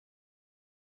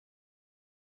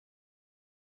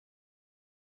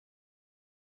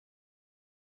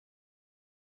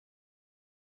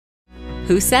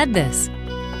Who said this?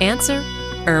 Answer: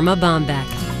 Irma Bombeck.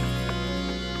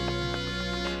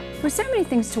 With so many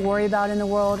things to worry about in the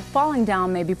world, falling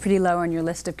down may be pretty low on your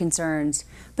list of concerns,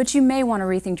 but you may want to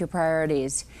rethink your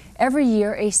priorities. Every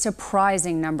year, a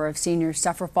surprising number of seniors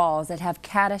suffer falls that have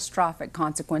catastrophic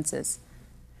consequences.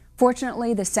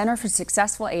 Fortunately, the Center for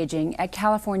Successful Aging at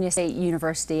California State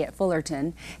University at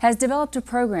Fullerton has developed a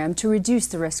program to reduce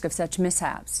the risk of such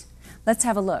mishaps. Let's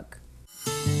have a look.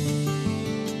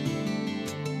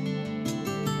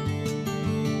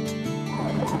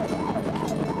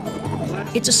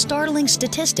 It's a startling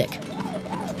statistic.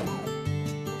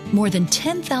 More than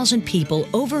 10,000 people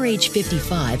over age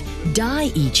 55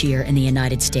 die each year in the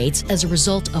United States as a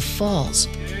result of falls.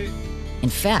 In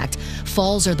fact,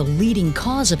 falls are the leading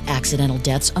cause of accidental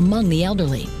deaths among the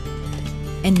elderly.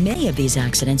 And many of these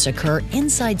accidents occur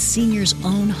inside seniors'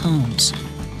 own homes.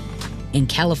 In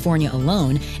California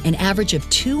alone, an average of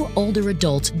 2 older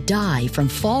adults die from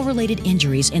fall-related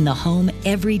injuries in the home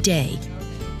every day.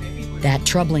 That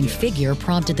troubling figure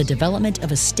prompted the development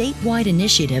of a statewide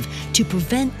initiative to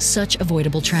prevent such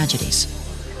avoidable tragedies.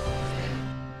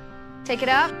 Take it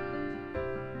up.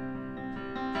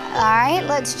 All right,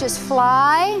 let's just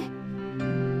fly.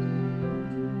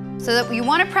 So that you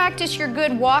want to practice your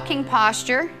good walking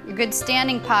posture, your good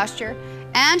standing posture,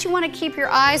 and you want to keep your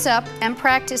eyes up and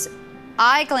practice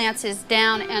eye glances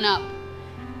down and up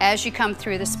as you come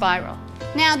through the spiral.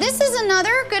 Now, this is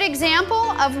another good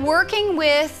example of working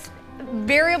with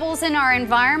variables in our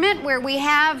environment where we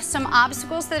have some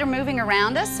obstacles that are moving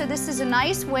around us. So this is a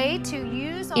nice way to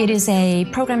use... It is a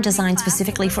program designed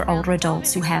specifically for older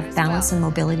adults who have balance and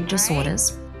mobility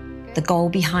disorders. The goal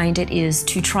behind it is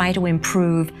to try to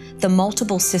improve the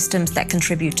multiple systems that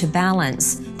contribute to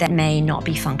balance that may not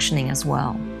be functioning as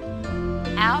well.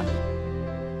 Out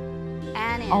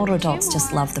and in. Older adults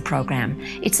just love the program.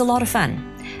 It's a lot of fun.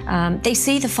 They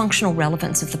see the functional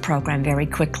relevance of the program very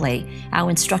quickly. Our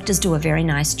instructors do a very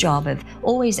nice job of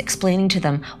always explaining to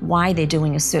them why they're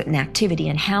doing a certain activity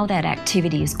and how that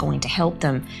activity is going to help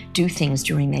them do things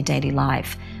during their daily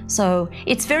life. So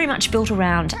it's very much built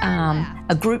around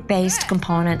a group-based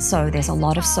component, so there's a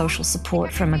lot of social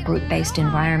support from a group-based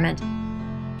environment.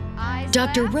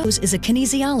 Dr. Rose is a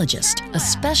kinesiologist, a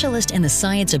specialist in the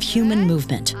science of human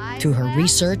movement. Through her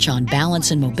research on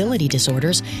balance and mobility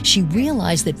disorders, she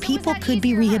realized that people could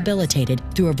be rehabilitated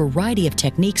through a variety of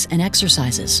techniques and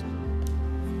exercises.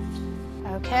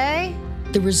 Okay.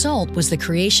 The result was the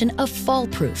creation of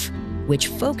FallProof, which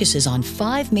focuses on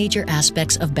 5 major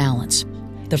aspects of balance.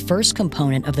 The first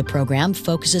component of the program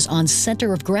focuses on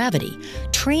center of gravity,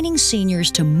 training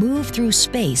seniors to move through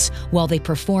space while they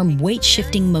perform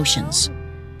weight-shifting motions.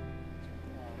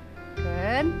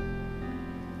 Good.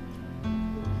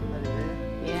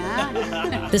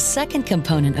 Yeah. The second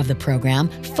component of the program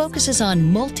focuses on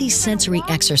multi-sensory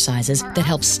exercises that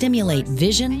help stimulate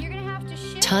vision,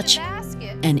 touch,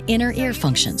 and inner ear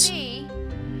functions.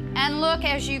 And look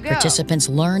as you go. Participants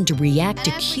learn to react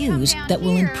to cues that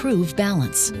will improve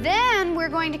balance. Then we're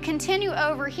going to continue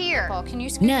over here.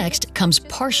 Next comes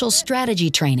partial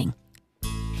strategy training.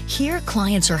 Here,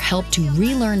 clients are helped to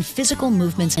relearn physical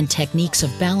movements and techniques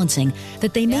of balancing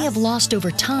that they may have lost over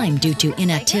time due to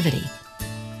inactivity.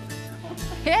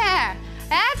 Yeah,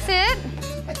 that's it.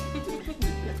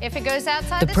 If it goes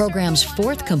outside the program's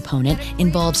fourth component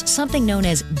involves something known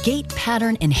as gait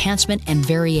pattern enhancement and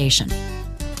variation.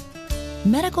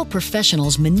 Medical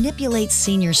professionals manipulate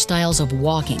senior styles of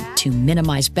walking to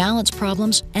minimize balance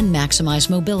problems and maximize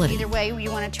mobility. Either way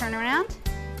you want to turn around.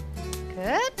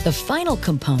 Good. The final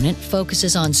component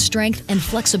focuses on strength and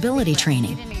flexibility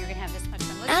training.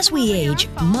 As we age,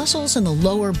 muscles in the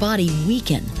lower body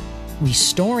weaken.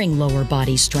 Restoring lower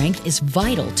body strength is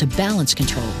vital to balance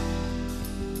control.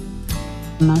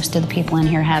 Most of the people in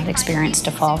here have experienced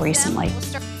a fall recently.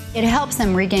 It helps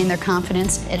them regain their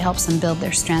confidence. It helps them build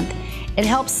their strength. It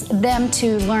helps them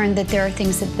to learn that there are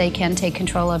things that they can take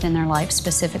control of in their life,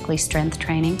 specifically strength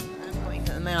training. I'm going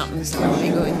to the mountains and I'll be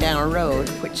going down a road,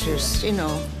 which is, you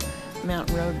know,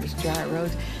 mountain road is dry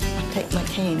roads. I take my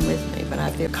cane with me, but I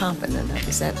feel confident.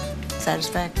 Is that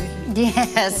satisfactory?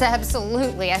 Yes,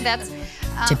 absolutely. That's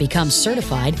to become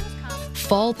certified,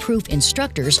 FallProof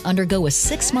instructors undergo a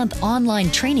 6-month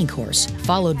online training course,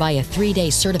 followed by a 3-day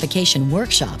certification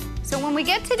workshop. So when we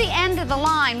get to the end of the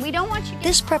line, we don't want you to...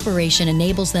 This preparation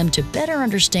enables them to better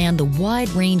understand the wide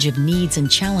range of needs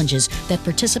and challenges that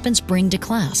participants bring to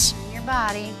class. Your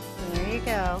body, there you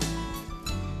go.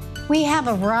 We have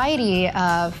a variety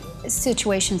of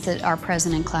situations that are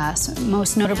present in class,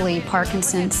 most notably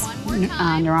Parkinson's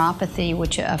neuropathy,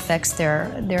 which affects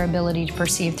their ability to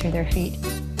perceive through their feet.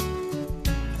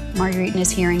 Marguerite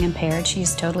is hearing impaired.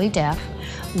 She's totally deaf.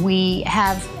 We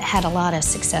have had a lot of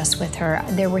success with her.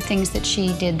 There were things that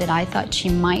she did that I thought she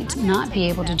might not be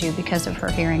able to do because of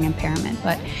her hearing impairment,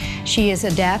 but she has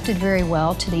adapted very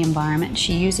well to the environment.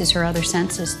 She uses her other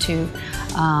senses to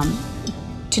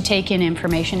take in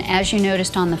information. As you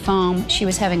noticed on the foam, she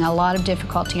was having a lot of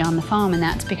difficulty on the foam, and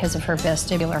that's because of her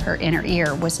vestibular, her inner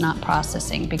ear was not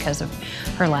processing because of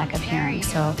her lack of hearing.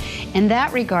 So in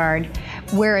that regard,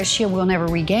 whereas she will never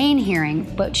regain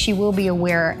hearing, but she will be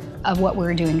aware of what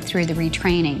we're doing through the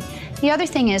retraining. The other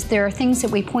thing is there are things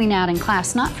that we point out in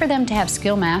class, not for them to have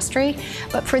skill mastery,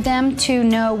 but for them to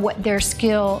know what their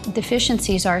skill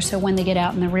deficiencies are so when they get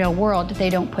out in the real world,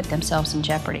 they don't put themselves in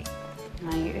jeopardy.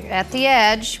 Now you're at the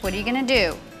edge, what are you gonna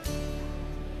do?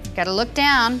 Got to look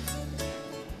down.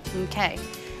 Okay.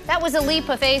 That was a leap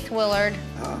of faith, Willard.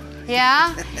 Oh.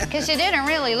 Yeah? Because you didn't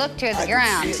really look to the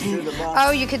ground.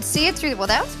 Oh, you could see it through the, well,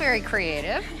 that was very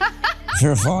creative.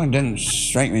 Fear of falling didn't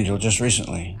strike me until just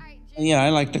recently. Yeah, I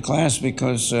like the class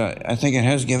because I think it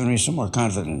has given me some more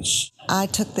confidence. I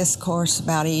took this course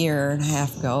about 1.5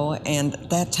 years ago, and at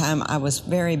that time I was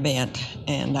very bent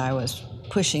and I was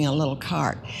pushing a little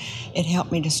cart. It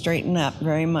helped me to straighten up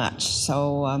very much.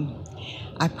 So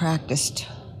I practiced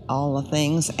all the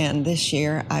things, and this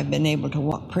year I've been able to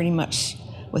walk pretty much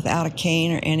without a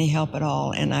cane or any help at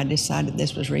all, and I decided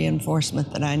this was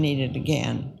reinforcement that I needed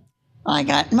again. I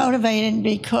got motivated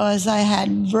because I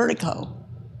had vertigo,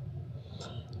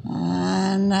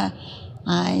 and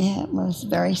I was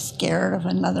very scared of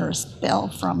another spell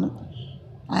from it.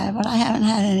 But I haven't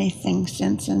had anything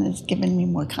since, and it's given me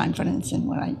more confidence in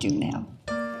what I do now.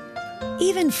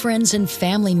 Even friends and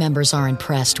family members are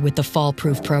impressed with the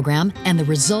FallProof program and the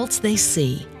results they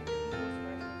see.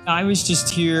 I was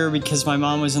just here because my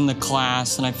mom was in the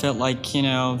class, and I felt like, you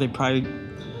know,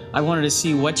 I wanted to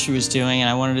see what she was doing, and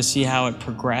I wanted to see how it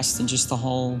progressed and just the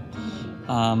whole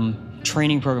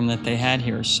training program that they had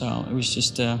here. So it was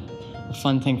just a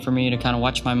fun thing for me to kind of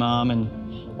watch my mom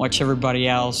and watch everybody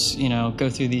else, you know, go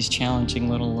through these challenging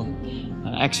little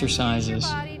exercises.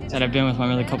 That I've been with my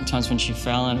mother a couple times when she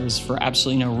fell, and it was for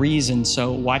absolutely no reason.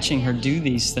 So watching her do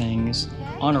these things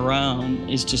on her own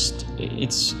is just,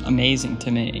 it's amazing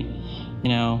to me, you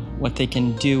know, what they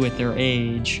can do at their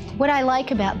age. What I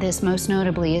like about this most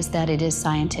notably is that it is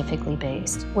scientifically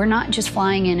based. We're not just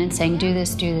flying in and saying do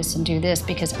this, and do this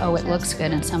because, oh, it looks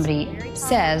good and somebody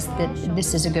says that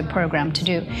this is a good program to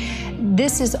do.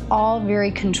 This is all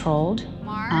very controlled.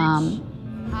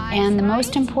 And the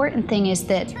most important thing is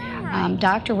that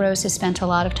Dr. Rose has spent a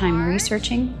lot of time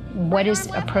researching what is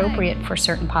appropriate for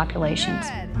certain populations.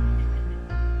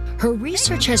 Her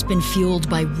research has been fueled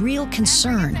by real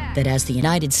concern that as the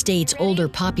United States' older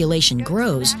population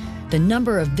grows, the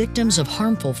number of victims of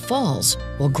harmful falls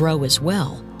will grow as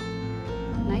well.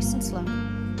 Nice and slow.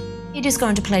 It is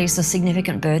going to place a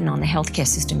significant burden on the healthcare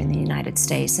system in the United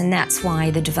States, and that's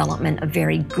why the development of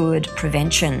very good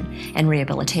prevention and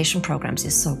rehabilitation programs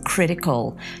is so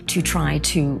critical to try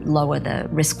to lower the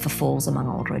risk for falls among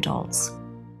older adults.